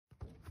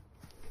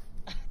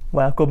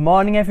Well, good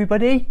morning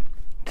everybody.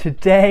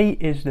 Today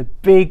is the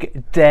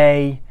big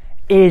day.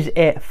 Is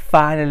it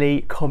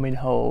finally coming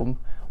home?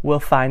 We'll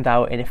find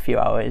out in a few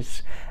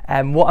hours.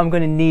 What I'm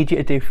going to need you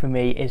to do for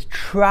me is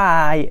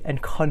try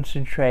and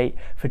concentrate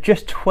for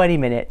just 20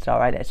 minutes,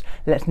 alright?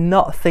 Let's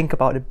not think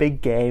about the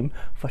big game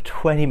for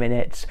 20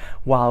 minutes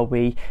while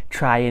we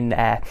try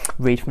and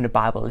read from the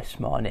Bible this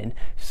morning.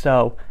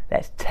 So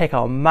let's take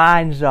our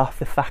minds off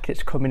the fact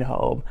it's coming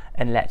home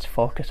and let's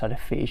focus on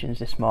Ephesians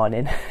this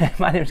morning.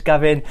 My name's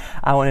Gavin.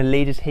 I'm one of the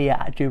leaders here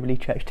at Jubilee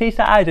Church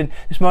Teesside, and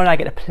this morning I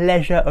get the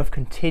pleasure of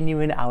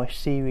continuing our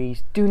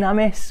series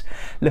Dunamis,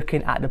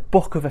 looking at the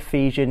book of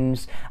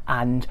Ephesians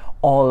and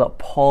all that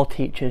Paul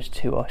teaches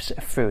to us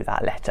through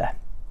that letter.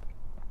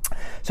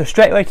 So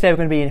straight away today we're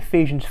going to be in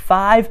Ephesians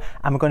 5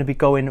 and we're going to be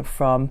going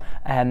from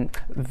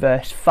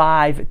verse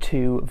 5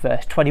 to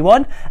verse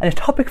 21, and the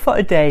topic for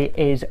today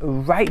is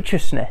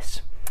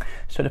righteousness.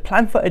 So the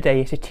plan for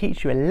today is to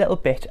teach you a little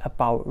bit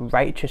about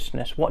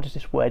righteousness. What does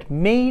this word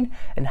mean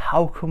and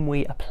how can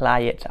we apply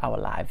it to our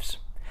lives?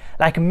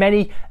 Like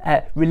many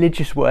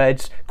religious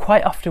words,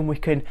 quite often we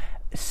can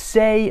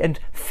say and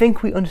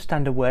think we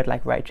understand a word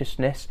like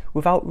righteousness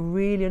without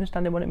really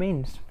understanding what it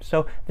means.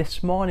 So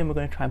this morning we're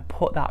going to try and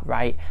put that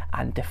right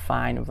and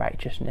define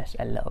righteousness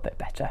a little bit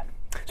better.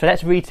 So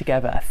let's read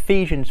together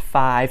Ephesians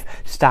 5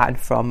 starting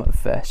from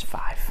verse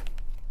 5.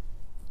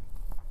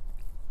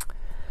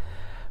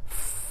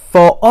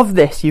 For of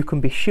this you can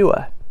be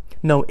sure,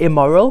 no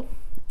immoral,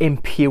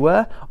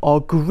 impure or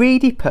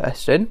greedy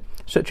person,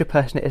 such a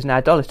person is an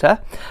idolater,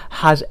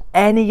 has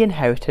any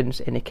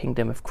inheritance in the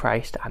kingdom of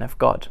Christ and of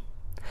God.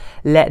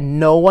 Let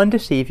no one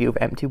deceive you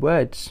with empty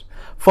words,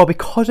 for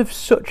because of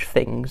such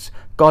things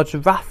God's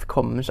wrath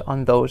comes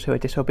on those who are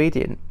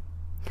disobedient.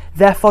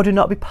 Therefore do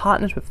not be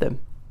partners with them.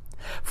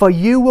 For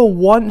you were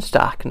once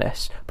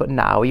darkness, but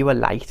now you are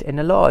light in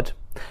the Lord.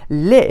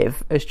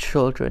 Live as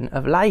children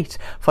of light,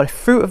 for the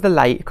fruit of the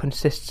light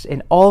consists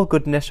in all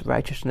goodness,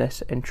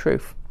 righteousness and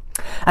truth.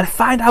 And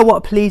find out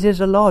what pleases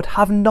the Lord.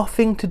 Have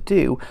nothing to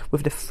do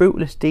with the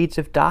fruitless deeds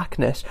of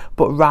darkness,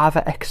 but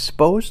rather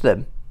expose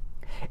them.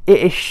 It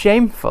is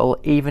shameful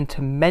even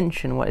to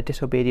mention what the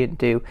disobedient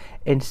do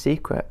in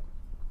secret.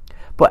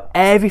 But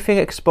everything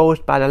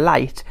exposed by the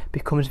light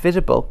becomes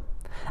visible,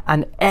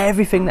 and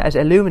everything that is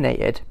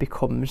illuminated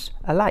becomes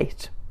a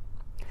light.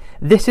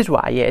 This is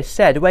why it is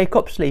said, "Wake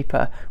up,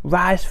 sleeper,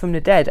 rise from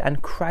the dead,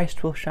 and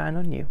Christ will shine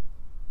on you."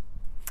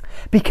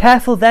 Be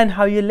careful then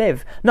how you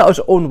live, not as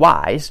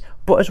unwise,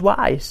 but as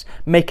wise,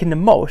 making the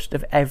most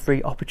of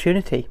every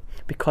opportunity,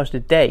 because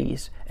the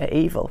days are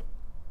evil.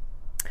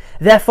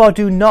 Therefore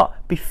do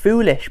not be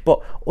foolish,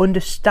 but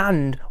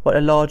understand what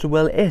the Lord's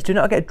will is. Do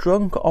not get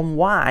drunk on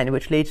wine,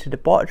 which leads to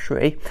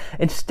debauchery.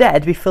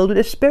 Instead, be filled with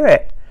the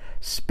Spirit,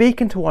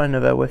 speaking to one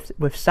another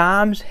with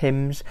psalms,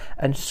 hymns,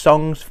 and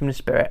songs from the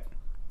Spirit.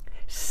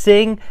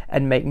 Sing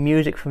and make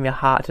music from your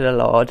heart to the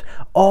Lord,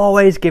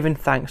 always giving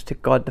thanks to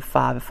God the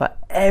Father for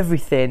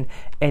everything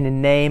in the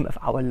name of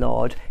our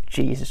Lord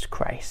Jesus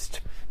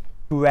Christ.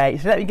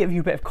 Great, so let me give you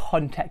a bit of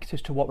context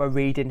as to what we're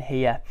reading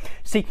here.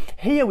 See,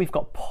 here we've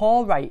got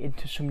Paul writing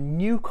to some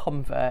new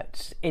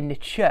converts in the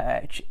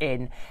church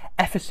in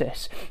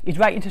Ephesus. He's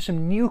writing to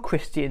some new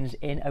Christians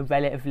in a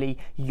relatively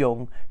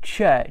young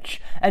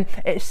church. And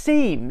it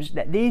seems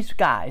that these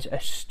guys are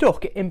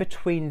stuck in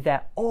between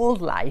their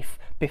old life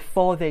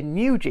before they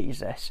knew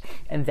Jesus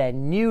and their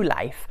new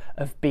life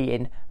of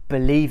being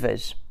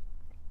believers.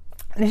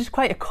 And this is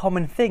quite a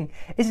common thing,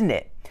 isn't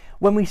it?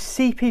 When we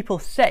see people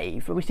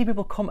saved, when we see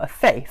people come to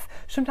faith,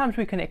 sometimes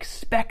we can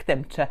expect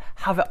them to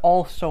have it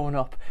all sewn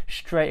up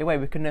straight away.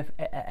 We can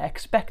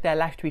expect their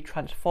life to be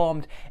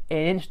transformed in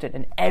an instant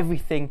and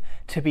everything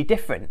to be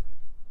different.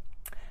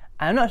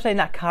 And I'm not saying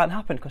that can't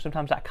happen, because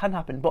sometimes that can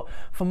happen, but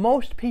for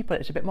most people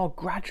it's a bit more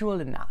gradual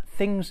than that.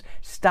 Things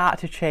start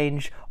to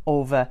change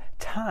over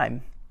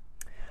time.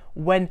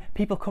 When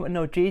people come to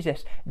know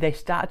Jesus, they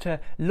start to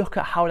look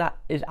at how that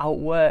is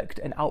outworked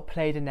and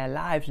outplayed in their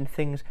lives, and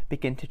things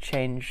begin to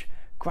change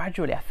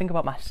gradually. I think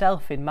about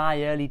myself in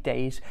my early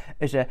days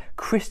as a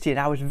Christian.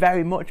 I was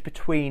very much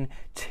between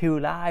two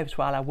lives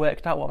while I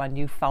worked out what my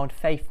newfound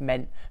faith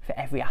meant for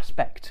every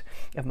aspect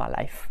of my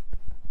life.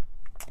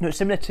 You know, it's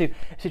similar to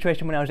a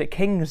situation when I was at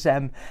King's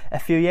a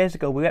few years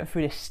ago. We went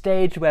through this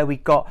stage where we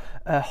got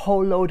a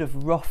whole load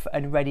of rough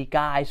and ready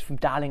guys from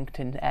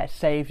Darlington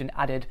saved and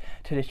added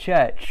to the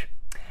church.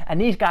 And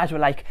these guys were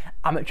like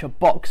amateur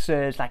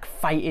boxers, like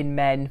fighting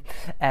men,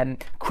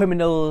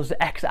 criminals,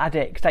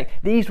 ex-addicts. Like,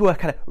 these were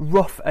kind of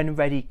rough and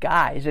ready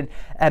guys.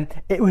 And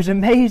it was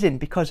amazing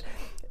because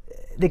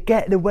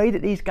the way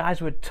that these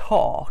guys would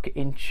talk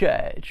in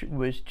church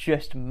was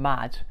just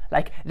mad.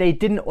 Like, they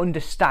didn't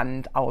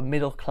understand our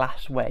middle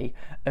class way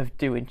of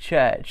doing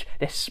church.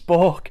 They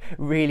spoke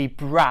really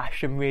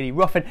brash and really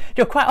rough, and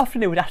quite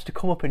often they would ask to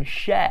come up and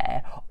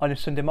share on a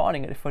Sunday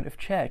morning at the front of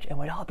church, and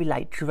we'd all be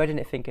like dreading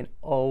it, thinking,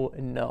 oh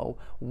no,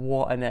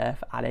 what on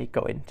earth are they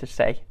going to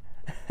say?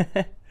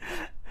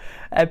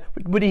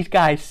 Were these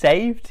guys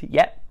saved?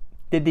 Yep.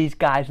 Did these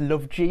guys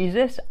love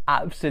Jesus?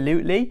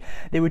 Absolutely.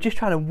 They were just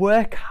trying to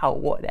work out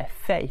what their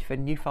faith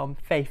and newfound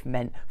faith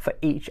meant for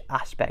each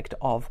aspect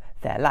of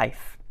their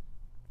life.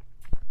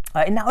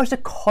 And that was the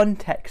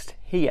context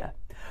here.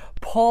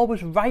 Paul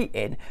was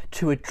writing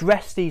to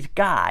address these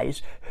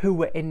guys who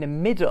were in the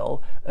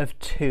middle of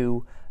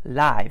two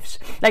lives.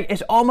 Like,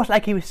 it's almost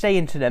like he was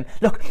saying to them,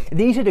 look,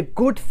 these are the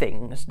good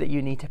things that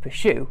you need to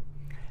pursue,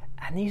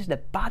 and these are the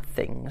bad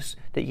things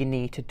that you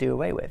need to do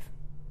away with.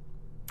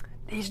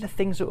 These are the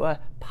things that were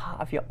part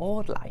of your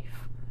old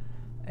life,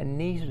 and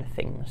these are the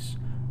things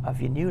of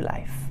your new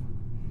life.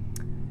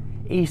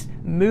 He's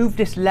moved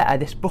this letter,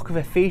 this book of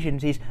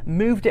Ephesians, he's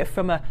moved it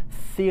from a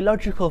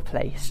theological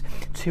place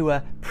to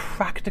a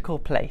practical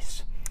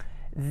place.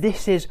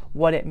 This is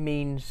what it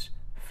means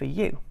for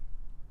you.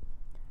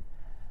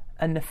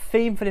 And the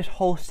theme for this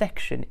whole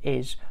section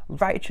is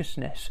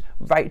righteousness,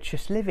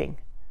 righteous living.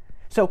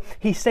 So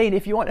he's saying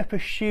if you want to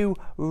pursue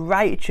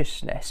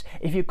righteousness,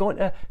 if you're going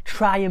to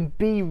try and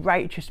be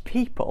righteous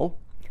people,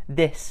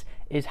 this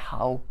is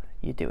how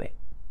you do it.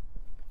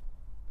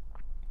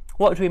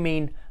 What do we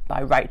mean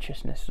by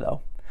righteousness,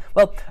 though?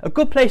 Well, a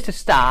good place to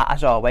start,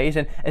 as always,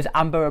 and as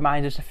Amber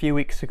reminded us a few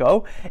weeks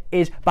ago,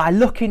 is by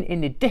looking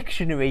in the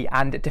dictionary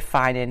and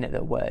defining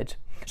the word.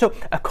 So,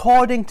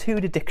 according to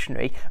the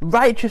dictionary,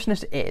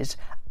 righteousness is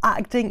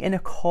acting in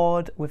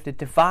accord with the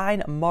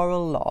divine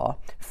moral law,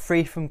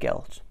 free from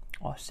guilt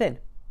or sin,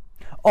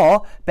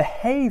 or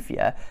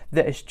behaviour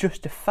that is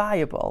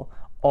justifiable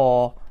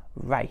or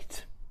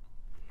right.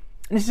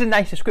 And this is a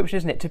nice description,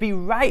 isn't it? To be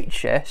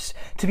righteous,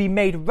 to be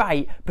made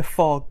right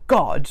before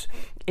God,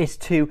 is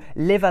to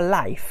live a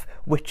life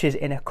which is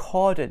in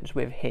accordance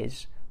with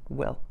his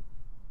will.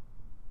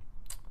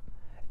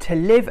 To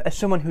live as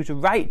someone who's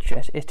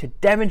righteous is to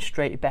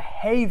demonstrate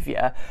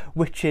behaviour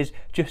which is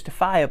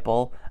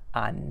justifiable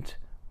and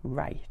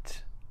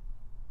right.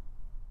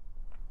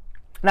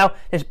 Now,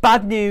 there's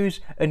bad news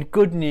and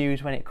good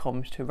news when it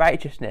comes to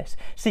righteousness.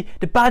 See,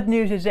 the bad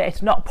news is that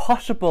it's not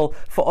possible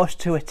for us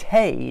to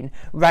attain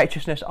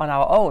righteousness on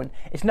our own.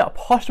 It's not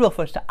possible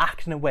for us to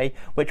act in a way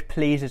which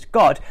pleases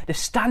God. The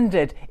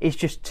standard is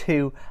just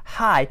too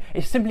high.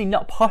 It's simply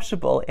not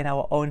possible in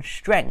our own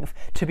strength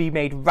to be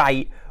made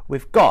right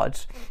with God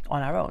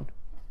on our own.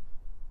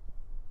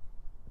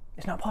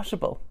 It's not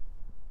possible.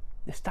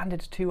 The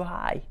standard's too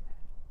high.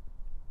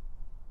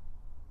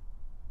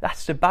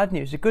 That's the bad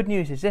news. The good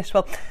news is this.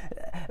 Well,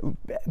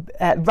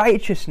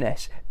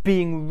 righteousness,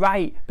 being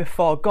right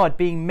before God,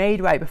 being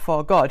made right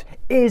before God,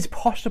 is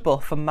possible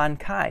for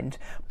mankind,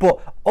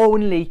 but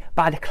only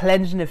by the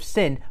cleansing of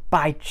sin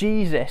by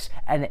Jesus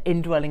and the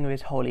indwelling of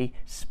his Holy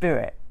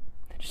Spirit.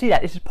 Do you see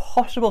that? This is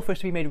possible for us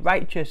to be made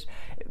righteous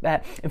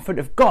in front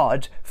of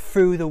God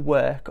through the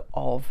work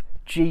of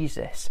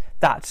Jesus.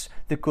 That's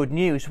the good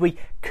news. We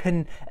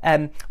can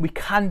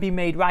be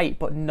made right,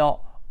 but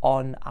not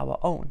on our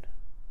own.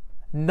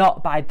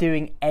 Not by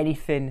doing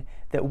anything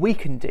that we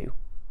can do.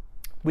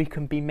 We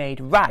can be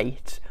made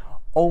right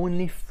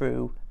only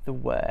through the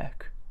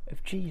work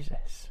of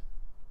Jesus.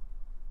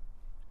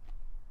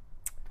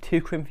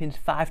 2 Corinthians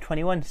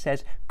 5:21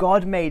 says,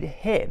 God made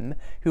him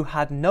who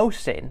had no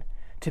sin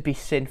to be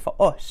sin for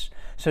us,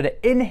 so that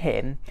in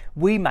him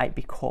we might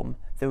become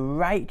the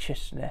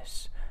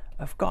righteousness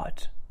of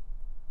God.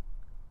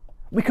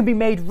 We can be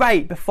made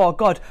right before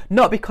God,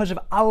 not because of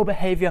our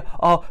behaviour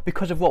or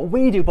because of what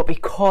we do, but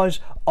because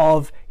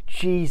of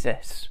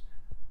Jesus.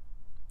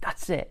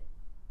 That's it.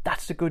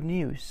 That's the good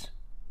news.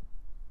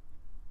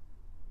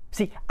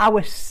 See,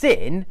 our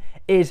sin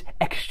is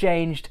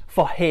exchanged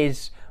for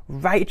his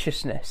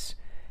righteousness.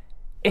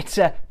 It's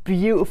a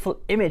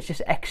beautiful image,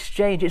 this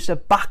exchange. It's a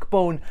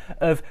backbone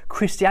of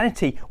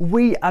Christianity.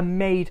 We are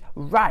made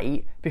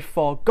right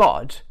before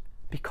God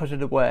because of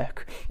the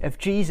work of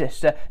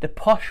Jesus. The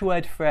posh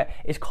word for it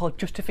is called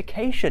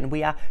justification.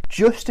 We are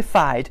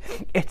justified.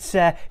 It's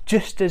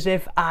just as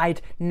if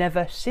I'd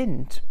never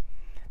sinned.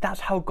 That's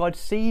how God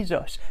sees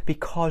us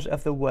because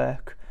of the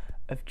work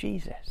of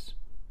Jesus.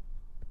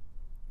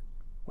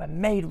 We're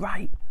made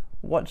right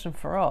once and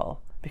for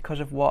all because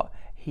of what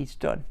he's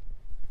done.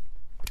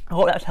 I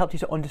hope that's helped you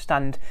to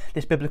understand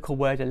this biblical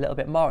word a little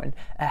bit more and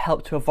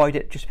help to avoid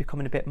it just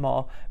becoming a bit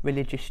more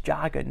religious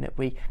jargon that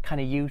we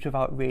kind of use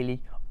without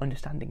really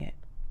understanding it.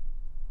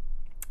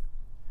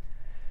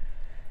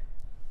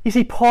 You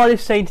see, Paul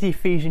is saying to the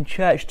Ephesian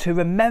church to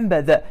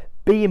remember that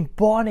being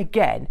born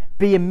again,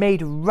 being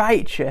made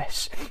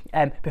righteous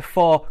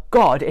before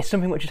God is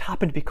something which has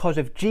happened because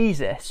of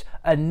Jesus,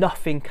 and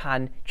nothing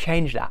can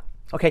change that.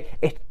 Okay,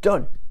 it's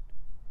done.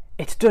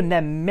 It's done.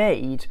 They're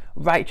made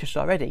righteous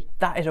already.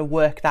 That is a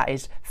work that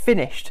is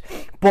finished.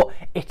 But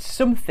it's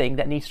something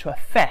that needs to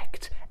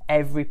affect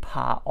every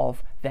part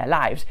of their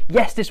lives.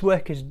 Yes, this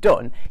work is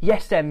done.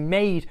 Yes, they're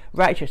made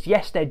righteous.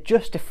 Yes, they're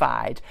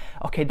justified.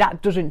 Okay,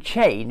 that doesn't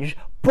change,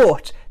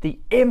 but the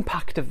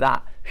impact of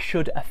that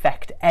should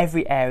affect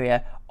every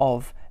area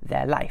of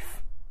their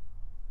life.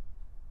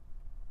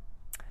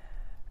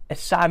 As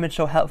Simon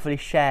so helpfully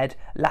shared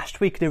last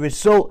week, the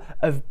result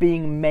of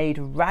being made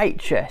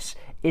righteous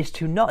is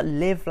to not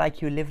live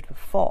like you lived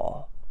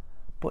before,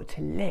 but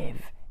to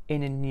live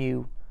in a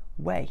new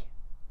way.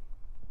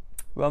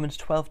 Romans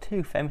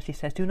 12:2 famously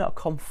says, do not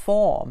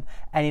conform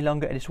any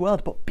longer to this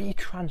world, but be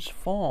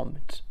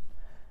transformed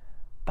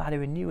by the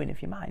renewing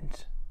of your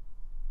mind.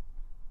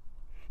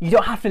 You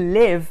don't have to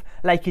live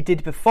like you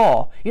did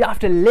before. You don't have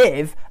to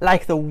live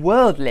like the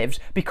world lives,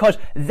 because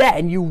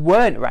then you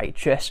weren't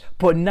righteous,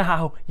 but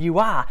now you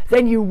are.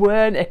 Then you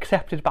weren't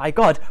accepted by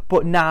God,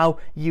 but now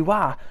you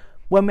are.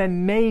 When we're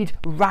made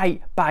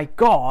right by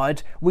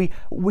God, we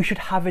should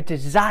have a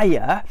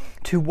desire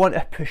to want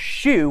to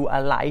pursue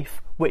a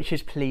life which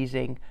is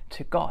pleasing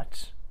to God.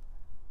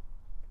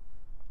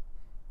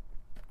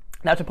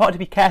 Now, it's important to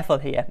be careful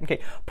here.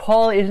 Okay,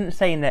 Paul isn't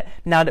saying that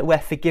now that we're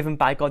forgiven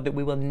by God that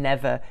we will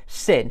never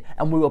sin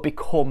and we will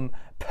become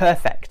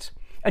perfect.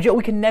 And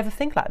we can never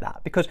think like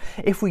that, because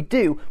if we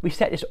do, we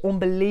set this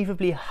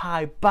unbelievably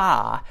high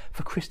bar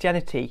for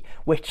Christianity,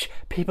 which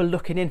people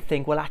looking in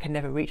think, well, I can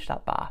never reach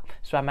that bar,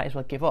 so I might as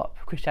well give up.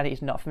 Christianity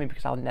is not for me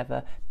because I'll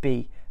never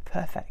be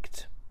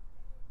perfect.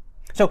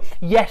 So,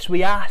 yes,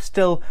 we are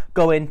still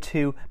going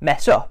to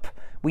mess up.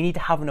 We need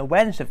to have an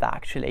awareness of that,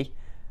 actually.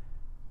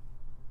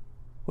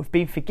 We've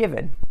been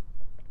forgiven,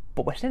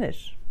 but we're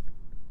sinners.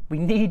 We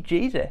need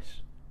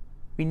Jesus.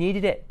 We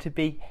needed it to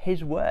be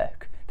his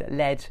work that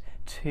led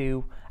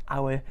to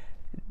our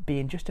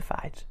being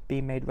justified,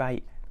 being made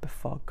right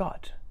before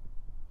God.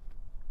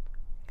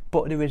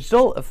 But the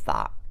result of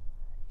that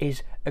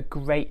is a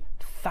great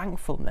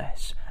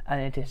thankfulness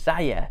and a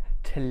desire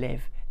to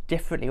live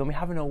differently. When we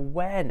have an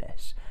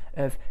awareness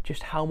of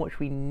just how much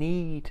we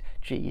need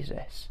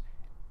Jesus,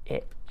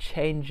 it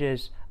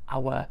changes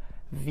our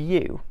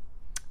view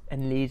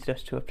and leads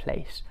us to a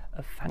place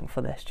of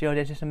thankfulness. Do you know,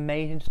 there's this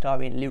amazing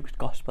story in Luke's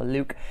Gospel,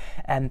 Luke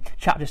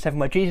chapter 7,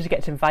 where Jesus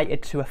gets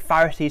invited to a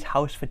Pharisee's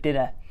house for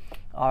dinner.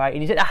 All right,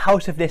 and he's at the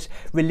house of this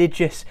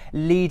religious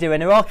leader,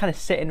 and they're all kind of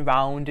sitting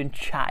around and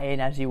chatting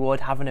as you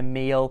would, having a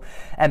meal.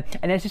 And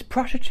there's this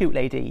prostitute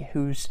lady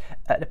who's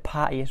at the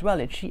party as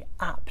well, and she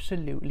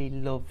absolutely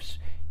loves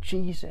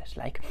Jesus,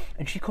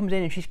 and she comes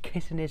in and she's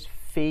kissing his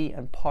feet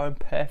and pouring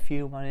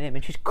perfume on him,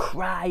 and she's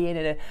crying,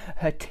 and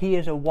her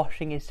tears are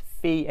washing his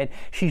feet, and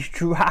she's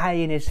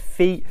drying his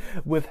feet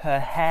with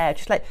her hair,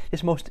 just like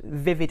this most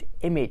vivid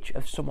image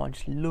of someone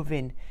just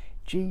loving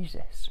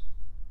Jesus.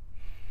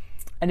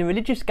 And the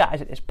religious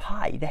guys at this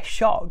party, they're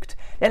shocked.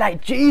 They're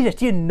like, Jesus,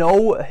 do you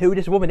know who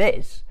this woman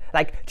is?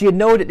 Do you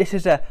know that this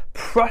is a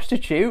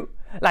prostitute?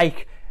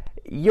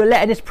 You're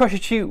letting this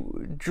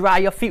prostitute dry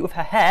your feet with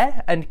her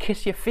hair and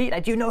kiss your feet?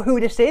 Do you know who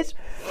this is?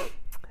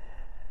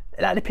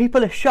 The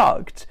people are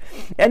shocked.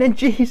 And then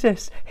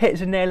Jesus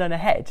hits a nail on the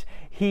head.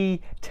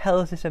 He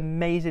tells this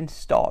amazing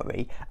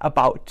story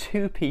about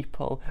two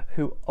people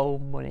who owe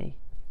money.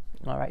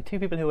 All right, two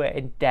people who are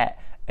in debt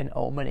and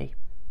owe money.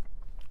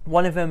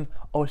 One of them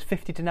owes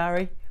 50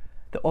 denarii,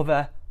 the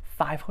other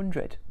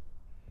 500.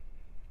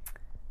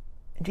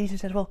 And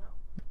Jesus says, well,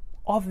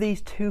 of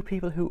these two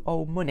people who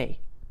owe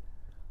money,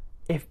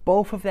 if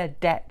both of their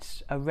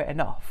debts are written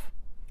off,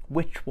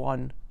 which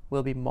one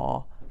will be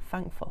more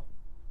thankful?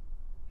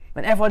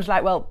 And everyone's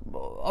like, well,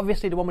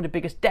 obviously the one with the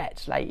biggest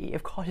debts,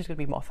 of course he's going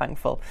to be more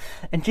thankful.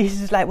 And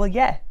Jesus is like, well,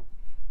 yeah.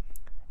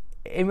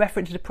 In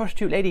reference to the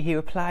prostitute lady, he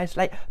replies,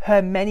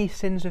 her many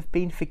sins have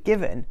been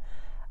forgiven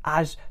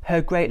as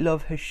her great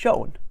love has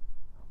shown.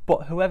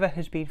 But whoever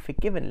has been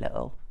forgiven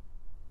little,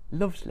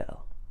 loves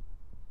little.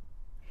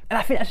 And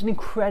I think that's an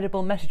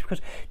incredible message,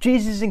 because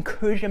Jesus is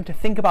encouraging them to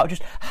think about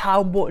just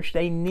how much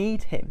they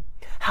need him,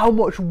 how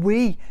much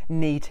we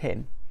need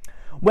him.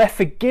 We're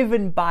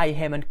forgiven by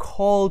him and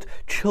called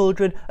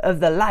children of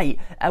the light.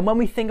 And when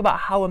we think about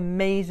how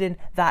amazing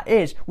that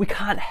is, we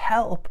can't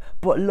help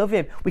but love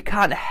him. We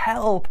can't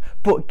help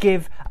but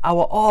give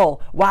our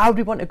all. Why would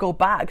we want to go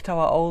back to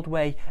our old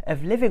way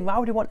of living? Why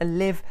would we want to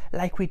live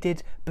like we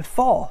did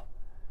before?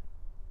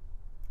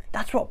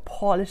 That's what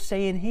Paul is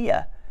saying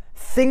here.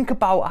 Think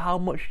about how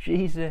much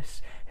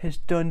Jesus has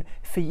done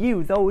for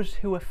you. Those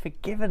who are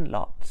forgiven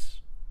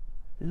lots,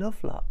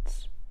 love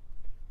lots.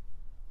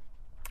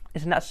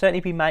 Listen, that's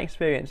certainly been my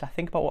experience. I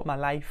think about what my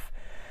life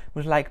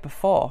was like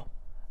before.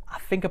 I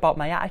think about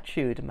my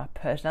attitude and my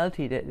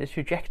personality, the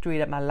trajectory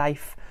that my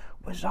life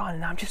was on,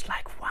 and I'm just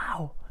like,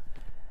 wow.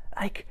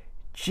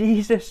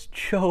 Jesus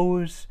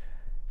chose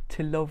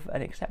to love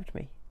and accept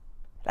me.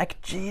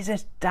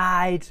 Jesus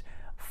died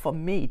for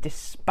me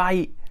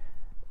despite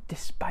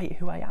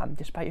who I am,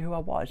 despite who I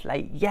was.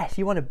 Yes,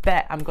 you want to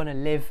bet I'm going to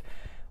live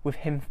with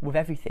him with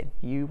everything.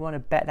 You want to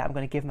bet that I'm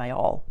going to give my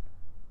all.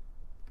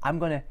 I'm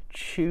going to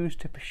choose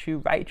to pursue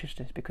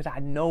righteousness because I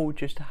know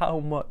just how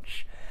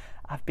much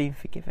I've been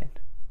forgiven.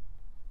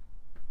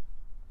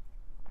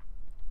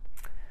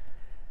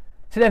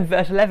 So then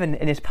verse 11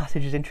 in this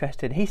passage is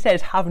interesting. He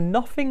says, have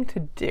nothing to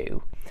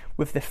do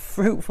with the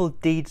fruitful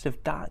deeds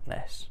of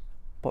darkness,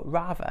 but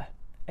rather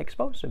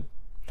expose them.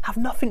 have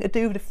nothing to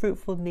do with the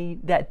fruitful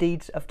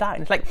deeds of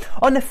darkness. Like,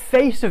 on the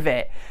face of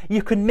it,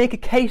 you can make a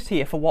case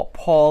here for what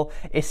Paul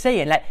is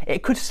saying. Like,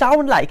 it could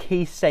sound like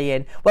he's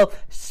saying, well,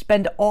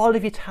 spend all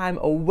of your time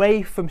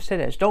away from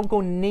sinners. Don't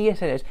go near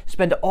sinners.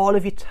 Spend all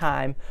of your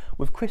time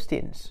with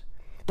Christians.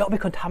 Don't be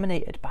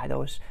contaminated by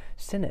those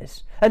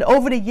sinners. And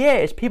over the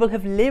years, people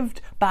have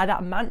lived by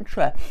that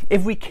mantra.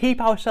 If we keep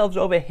ourselves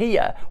over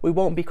here, we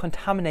won't be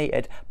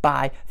contaminated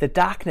by the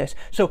darkness.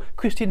 So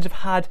Christians have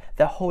had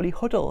their holy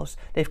huddles.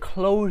 They've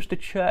closed the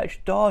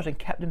church doors and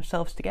kept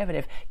themselves together.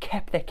 They've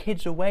kept their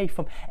kids away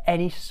from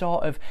any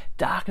sort of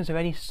darkness or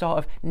any sort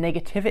of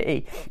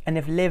negativity. And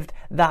they've lived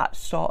that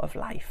sort of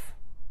life.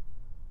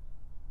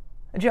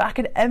 And I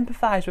can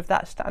empathise with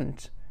that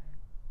stance.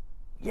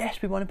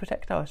 Yes, we want to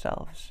protect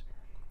ourselves.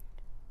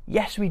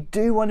 Yes, we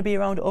do want to be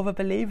around other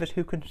believers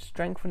who can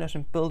strengthen us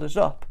and build us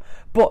up.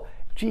 But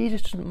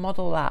Jesus doesn't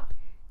model that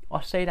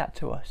or say that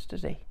to us,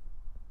 does he?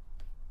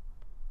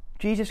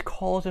 Jesus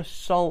calls us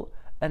salt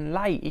and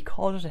light. He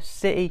calls us a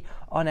city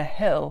on a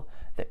hill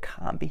that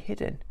can't be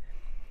hidden.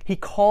 He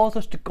calls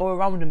us to go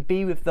around and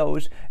be with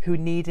those who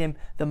need him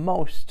the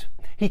most.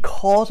 He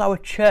calls our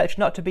church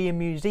not to be a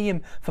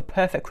museum for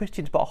perfect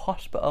Christians, but a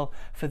hospital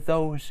for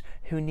those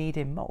who need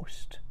him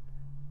most.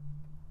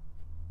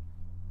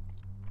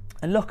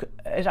 And look,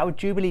 as our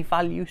Jubilee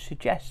value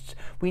suggests,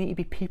 we need to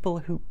be people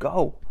who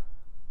go.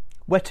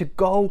 We're to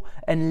go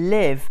and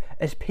live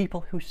as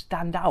people who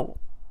stand out.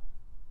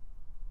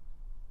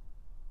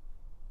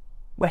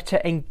 We're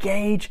to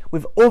engage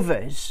with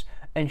others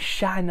and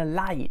shine the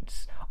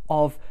lights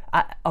of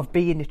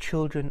being the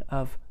children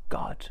of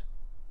God.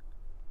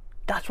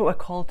 That's what we're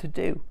called to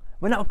do.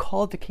 We're not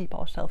called to keep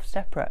ourselves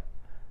separate.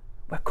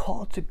 We're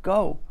called to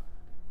go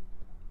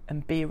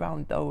and be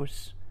around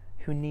those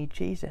who need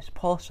Jesus.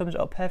 Paul sums it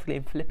up perfectly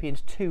in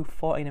Philippians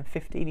 2:14 and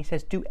 15. He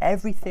says, do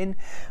everything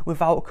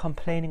without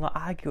complaining or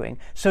arguing,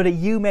 so that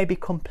you may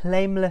become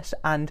blameless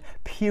and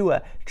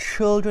pure,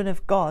 children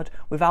of God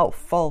without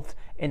fault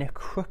in a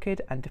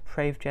crooked and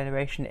depraved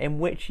generation, in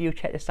which you,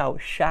 check this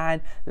out,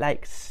 shine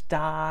like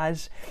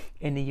stars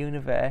in the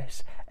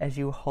universe as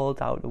you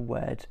hold out the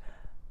word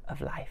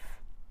of life.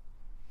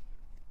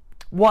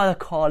 What a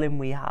calling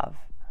we have.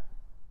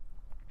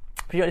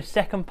 But the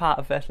second part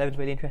of verse 11 is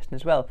really interesting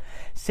as well.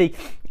 See,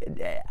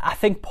 I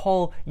think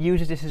Paul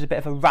uses this as a bit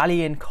of a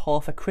rallying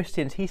call for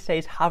Christians. He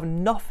says, have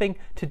nothing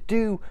to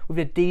do with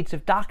the deeds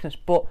of darkness,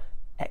 but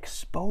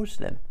expose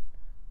them.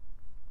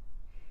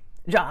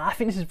 I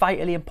think this is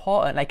vitally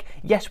important. Like,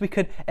 yes, we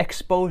could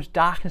expose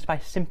darkness by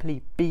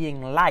simply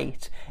being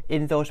light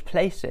in those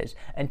places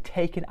and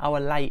taking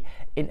our light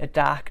into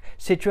dark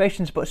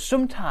situations, but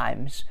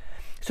sometimes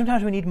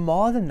we need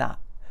more than that.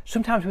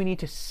 Sometimes we need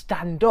to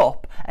stand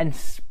up and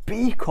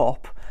speak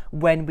up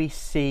when we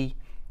see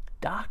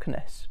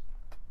darkness.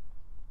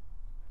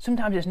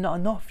 Sometimes it's not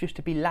enough just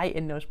to be light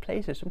in those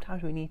places.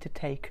 Sometimes we need to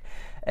take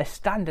a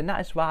stand, and that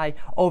is why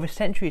over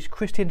centuries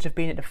Christians have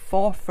been at the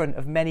forefront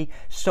of many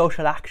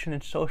social action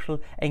and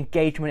social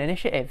engagement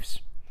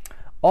initiatives.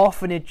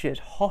 Orphanages,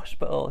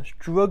 hospitals,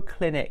 drug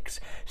clinics,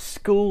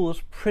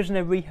 schools,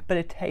 prisoner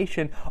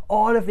rehabilitation,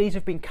 all of these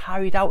have been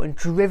carried out and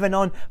driven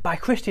on by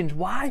Christians.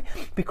 Why?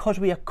 Because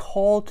we are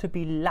called to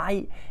be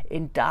light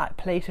in dark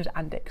places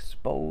and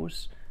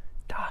expose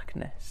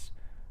darkness.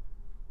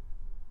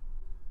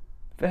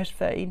 Verse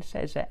 13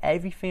 says that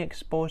everything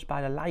exposed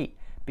by the light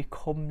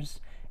becomes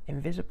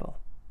invisible,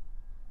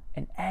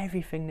 and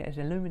everything that is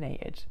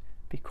illuminated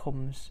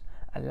becomes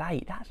a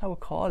light. That's our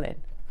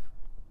calling.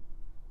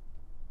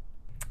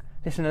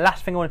 Listen, the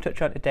last thing I want to touch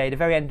on today, the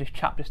very end of this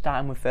chapter,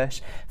 starting with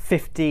verse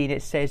 15,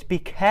 it says, be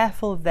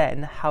careful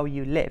then how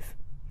you live,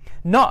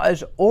 not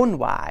as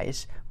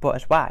unwise, but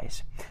as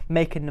wise,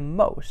 making the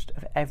most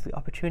of every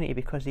opportunity,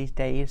 because these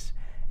days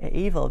are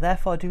evil.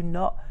 Therefore do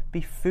not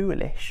be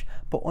foolish,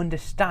 but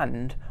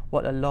understand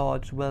what the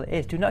Lord's will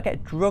is. Do not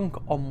get drunk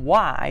on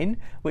wine,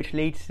 which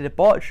leads to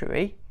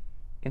debauchery.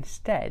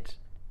 Instead,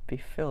 be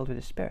filled with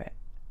the Spirit,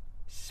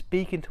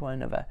 speaking to one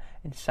another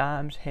in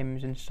psalms,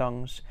 hymns, and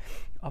songs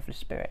of the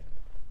Spirit.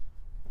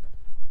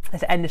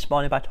 Let's end this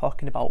morning by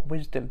talking about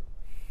wisdom.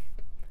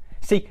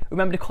 See,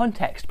 remember the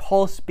context.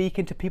 Paul's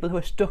speaking to people who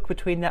are stuck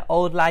between their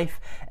old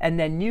life and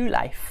their new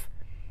life.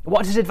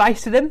 What's his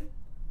advice to them?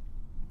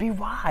 Be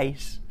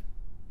wise.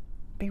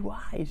 Be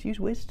wise. Use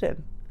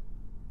wisdom.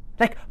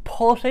 Like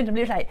Paul's saying to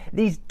them, like,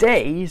 these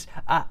days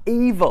are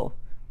evil.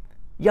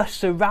 You're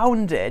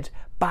surrounded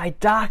by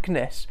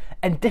darkness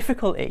and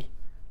difficulty.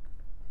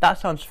 That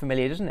sounds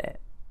familiar, doesn't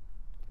it?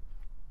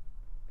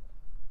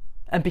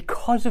 And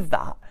because of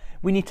that,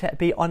 we need to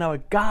be on our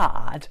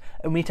guard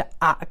and we need to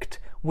act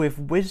with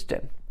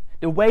wisdom.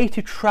 The way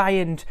to try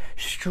and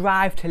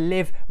strive to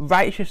live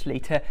righteously,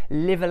 to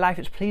live a life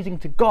that's pleasing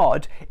to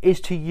God, is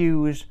to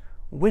use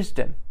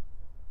wisdom.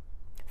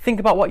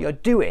 Think about what you're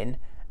doing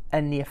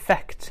and the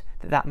effect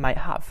that might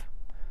have.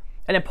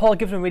 And then Paul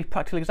gives them a really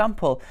practical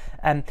example,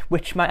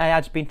 which might I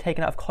add has been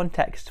taken out of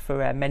context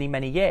for many,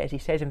 many years. He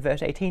says in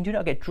verse 18, do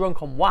not get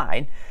drunk on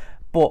wine,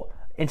 but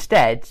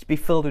instead be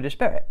filled with the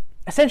Spirit.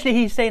 Essentially,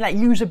 he's saying, like,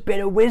 use a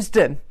bit of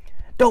wisdom.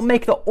 Don't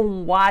make the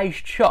unwise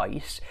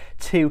choice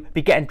to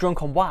be getting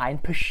drunk on wine.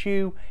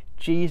 Pursue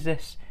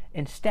Jesus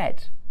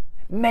instead.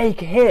 Make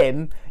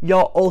him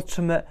your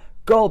ultimate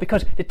goal,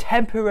 because the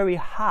temporary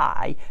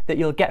high that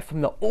you'll get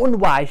from the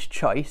unwise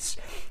choice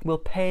will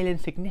pale in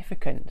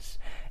significance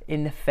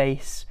in the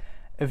face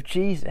of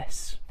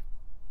Jesus.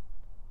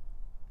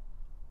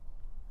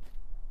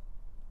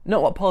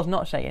 Note what Paul's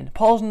not saying.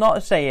 Paul's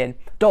not saying,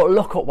 don't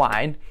look at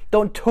wine,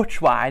 don't touch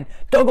wine,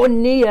 don't go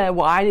near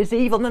wine, it's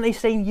evil. No,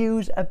 he's saying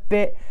use a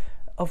bit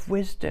of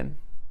wisdom.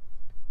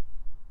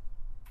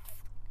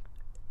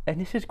 And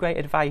this is great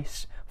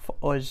advice for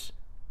us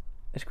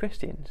as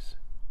Christians.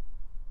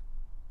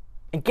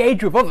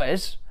 Engage with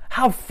others,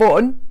 have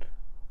fun,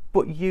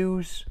 but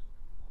use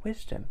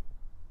wisdom.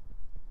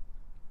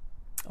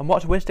 And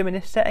what's wisdom in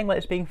this setting? Well,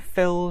 it's being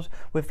filled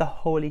with the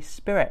Holy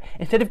Spirit.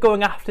 Instead of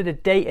going after the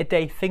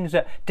day-to-day things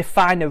that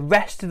define the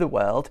rest of the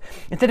world,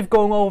 instead of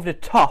going over the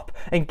top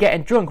and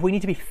getting drunk, we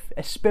need to be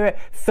a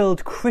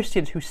Spirit-filled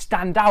Christians who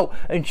stand out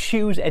and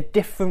choose a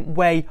different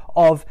way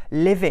of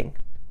living.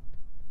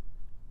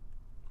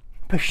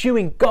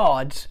 Pursuing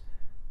God,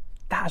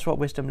 that's what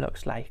wisdom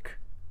looks like.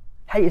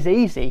 Hey, it's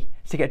easy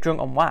to get drunk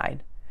on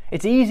wine.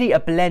 It's easy to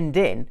blend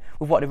in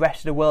with what the rest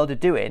of the world are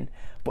doing,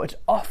 but it's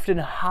often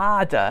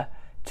harder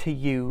to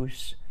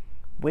use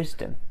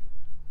wisdom.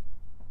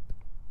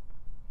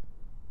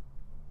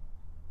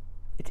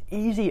 It's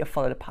easy to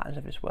follow the patterns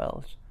of this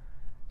world.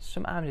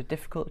 Sometimes a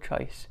difficult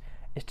choice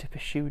is to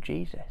pursue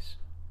Jesus.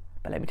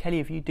 But let me tell you,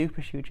 if you do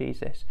pursue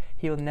Jesus,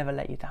 he will never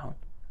let you down.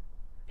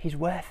 He's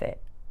worth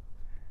it.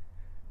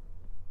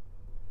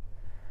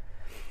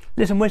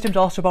 Listen, wisdom's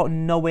also about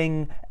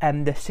knowing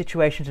the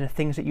situations and the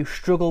things that you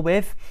struggle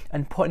with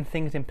and putting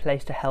things in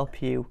place to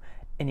help you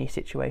in these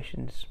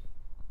situations.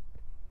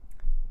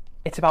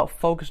 It's about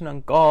focusing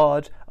on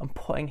God and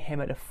putting him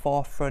at the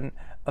forefront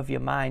of your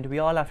mind. We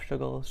all have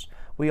struggles.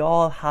 We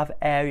all have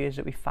areas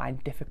that we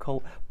find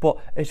difficult. But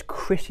as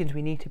Christians,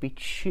 we need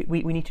to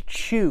we need to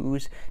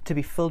choose to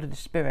be filled with the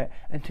Spirit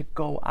and to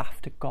go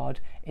after God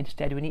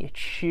instead. We need to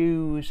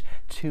choose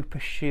to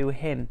pursue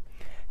him.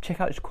 Check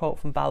out this quote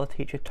from Bible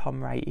teacher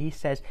Tom Wright. He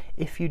says,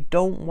 if you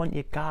don't want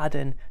your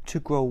garden to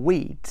grow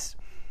weeds,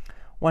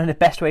 one of the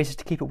best ways is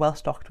to keep it well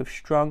stocked with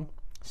strong,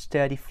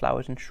 sturdy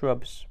flowers and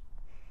shrubs.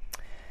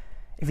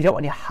 If you don't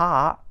want your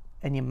heart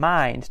and your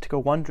mind to go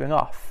wandering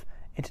off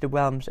into the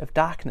realms of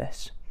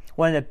darkness,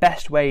 one of the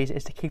best ways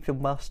is to keep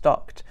them well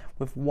stocked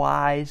with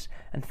wise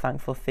and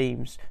thankful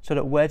themes, so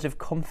that words of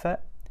comfort,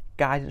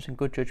 guidance and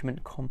good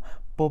judgment come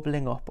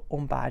bubbling up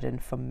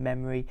unburdened from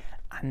memory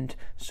and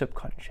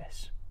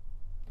subconscious.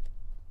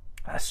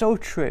 That's so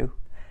true.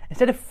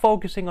 Instead of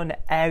focusing on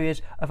the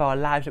areas of our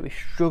lives that we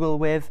struggle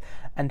with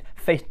and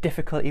face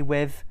difficulty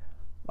with,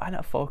 why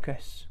not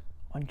focus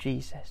on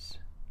Jesus?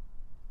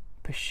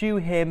 Pursue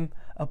him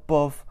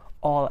above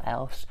all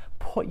else.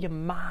 Put your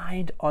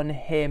mind on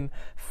him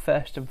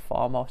first and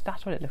foremost.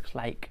 That's what it looks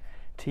like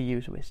to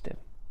use wisdom.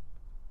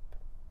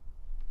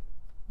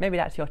 Maybe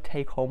that's your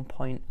take-home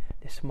point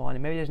this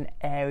morning. Maybe there's an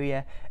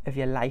area of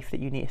your life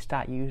that you need to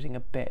start using a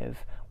bit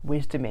of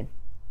wisdom in.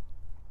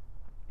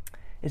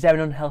 Is there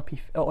an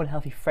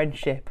unhealthy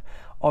friendship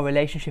or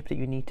relationship that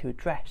you need to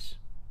address?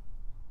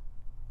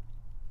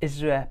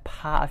 Is there a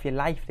part of your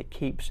life that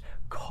keeps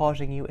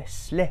causing you to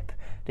slip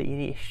that you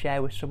need to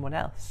share with someone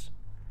else?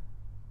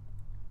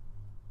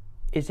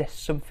 Is there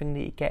something that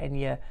you get in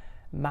your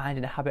mind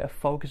in a habit of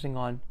focusing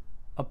on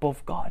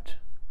above God?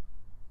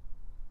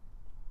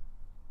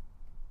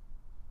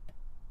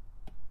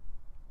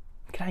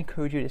 Can I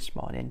encourage you this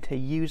morning to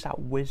use that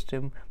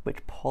wisdom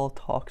which Paul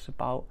talks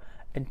about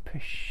and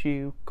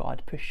pursue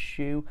God,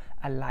 pursue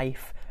a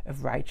life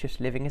of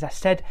righteous living. As I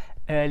said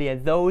earlier,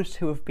 those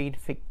who have been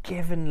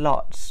forgiven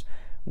lots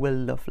will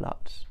love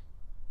lots.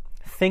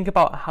 Think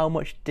about how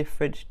much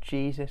difference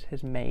Jesus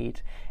has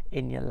made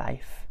in your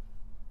life.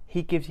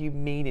 He gives you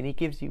meaning, he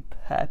gives you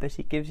purpose,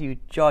 he gives you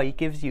joy, he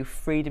gives you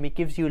freedom, he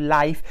gives you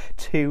life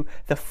to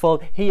the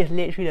full. He is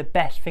literally the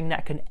best thing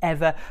that can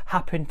ever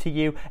happen to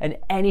you, and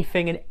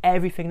anything and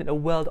everything that the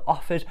world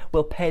offers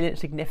will pale in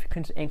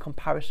significance in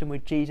comparison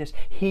with Jesus.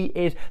 He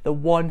is the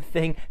one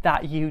thing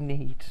that you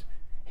need.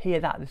 Hear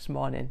that this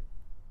morning.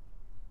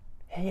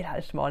 Hear that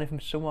this morning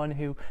from someone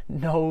who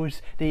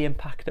knows the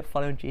impact that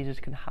following Jesus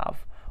can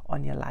have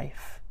on your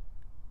life.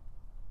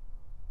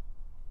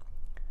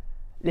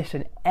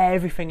 Listen,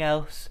 everything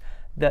else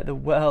that the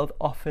world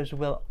offers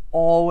will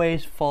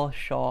always fall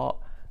short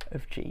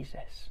of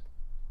Jesus.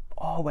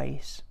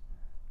 Always.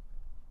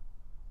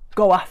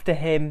 Go after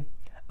him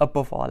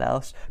above all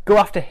else. Go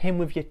after him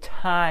with your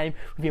time,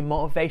 with your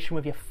motivation,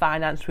 with your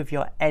finance, with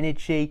your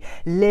energy.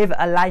 Live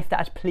a life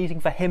that is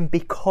pleasing for him,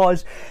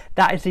 because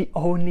that is the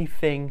only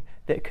thing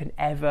that can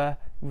ever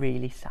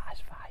really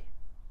satisfy.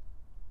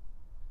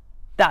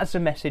 That's the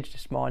message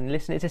this morning.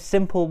 Listen, it's a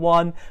simple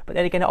one, but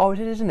then again, it always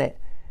is, isn't it?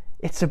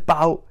 It's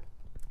about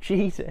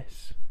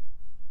Jesus.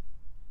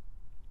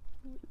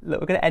 Look,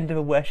 we're going to end with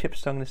a worship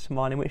song this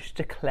morning which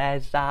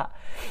declares that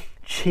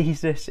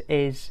Jesus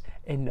is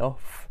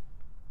enough.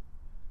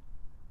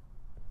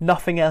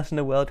 Nothing else in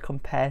the world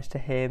compares to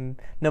him.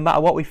 No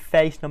matter what we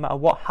face, no matter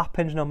what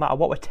happens, no matter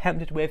what we're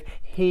tempted with,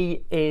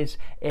 he is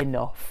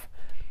enough.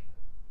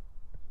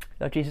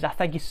 Lord Jesus, I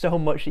thank you so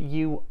much that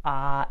you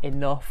are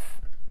enough.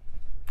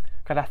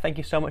 God, I thank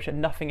you so much that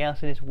nothing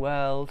else in this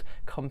world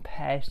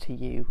compares to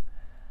you.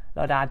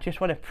 Lord, I just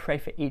want to pray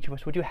for each of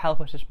us. Would you help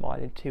us this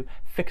morning to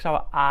fix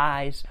our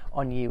eyes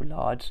on you,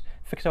 Lord?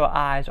 Fix our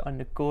eyes on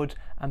the good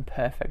and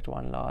perfect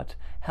one, Lord.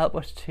 Help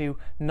us to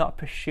not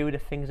pursue the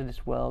things of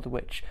this world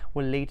which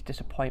will lead to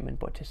disappointment,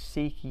 but to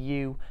seek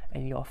you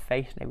and your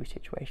face in every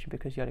situation,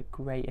 because you're the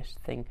greatest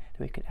thing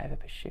that we can ever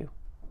pursue.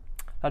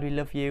 Lord, we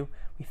love you.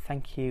 We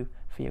thank you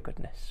for your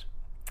goodness.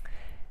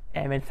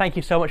 Amen. Thank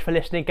you so much for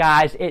listening,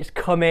 guys. It's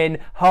coming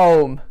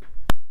home.